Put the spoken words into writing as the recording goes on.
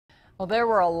Well, there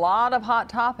were a lot of hot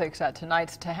topics at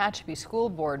tonight's Tehachapi School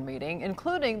Board meeting,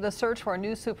 including the search for a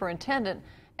new superintendent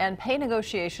and pay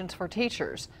negotiations for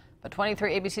teachers. But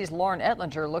 23 ABC's Lauren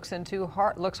Ettlinger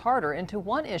looks harder into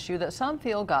one issue that some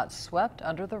feel got swept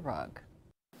under the rug.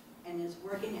 And is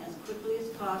working as quickly as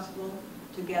possible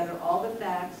to gather all the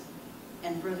facts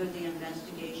and further the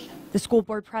investigation. The school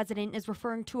board president is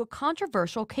referring to a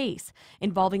controversial case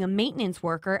involving a maintenance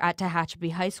worker at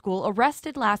Tehachapi High School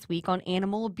arrested last week on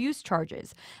animal abuse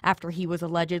charges after he was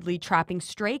allegedly trapping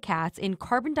stray cats in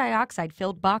carbon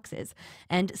dioxide-filled boxes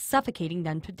and suffocating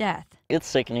them to death. It's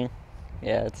sickening.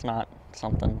 Yeah, it's not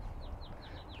something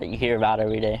that you hear about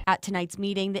every day. At tonight's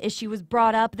meeting, the issue was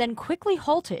brought up, then quickly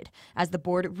halted as the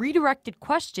board redirected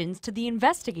questions to the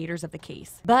investigators of the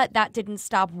case. But that didn't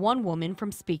stop one woman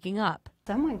from speaking up.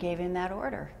 Someone gave him that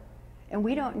order, and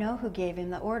we don't know who gave him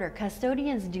the order.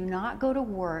 Custodians do not go to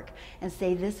work and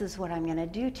say, this is what I'm going to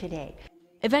do today.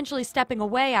 Eventually stepping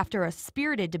away after a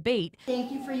spirited debate,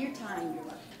 Thank you for your time.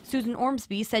 Susan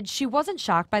Ormsby said she wasn't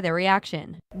shocked by their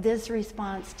reaction. This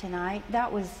response tonight,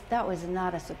 that was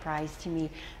not a surprise to me.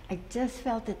 I just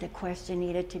felt that the question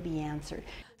needed to be answered.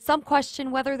 Some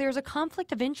question whether there's a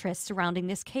conflict of interest surrounding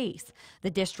this case. The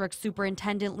district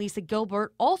superintendent, Lisa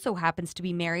Gilbert, also happens to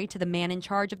be married to the man in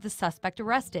charge of the suspect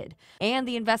arrested. And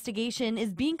the investigation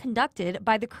is being conducted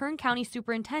by the Kern County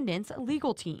Superintendent's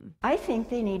legal team. I think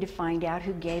they need to find out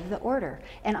who gave the order.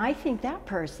 And I think that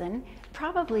person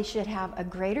probably should have a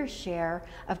greater share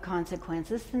of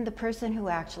consequences than the person who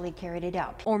actually carried it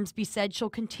out. Ormsby said she'll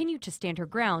continue to stand her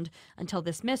ground until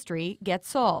this mystery gets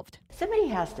solved. Somebody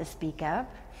has to speak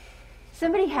up.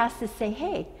 Somebody has to say,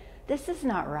 hey, this is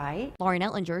not right. Lauren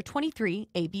Ettlinger, 23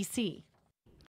 ABC.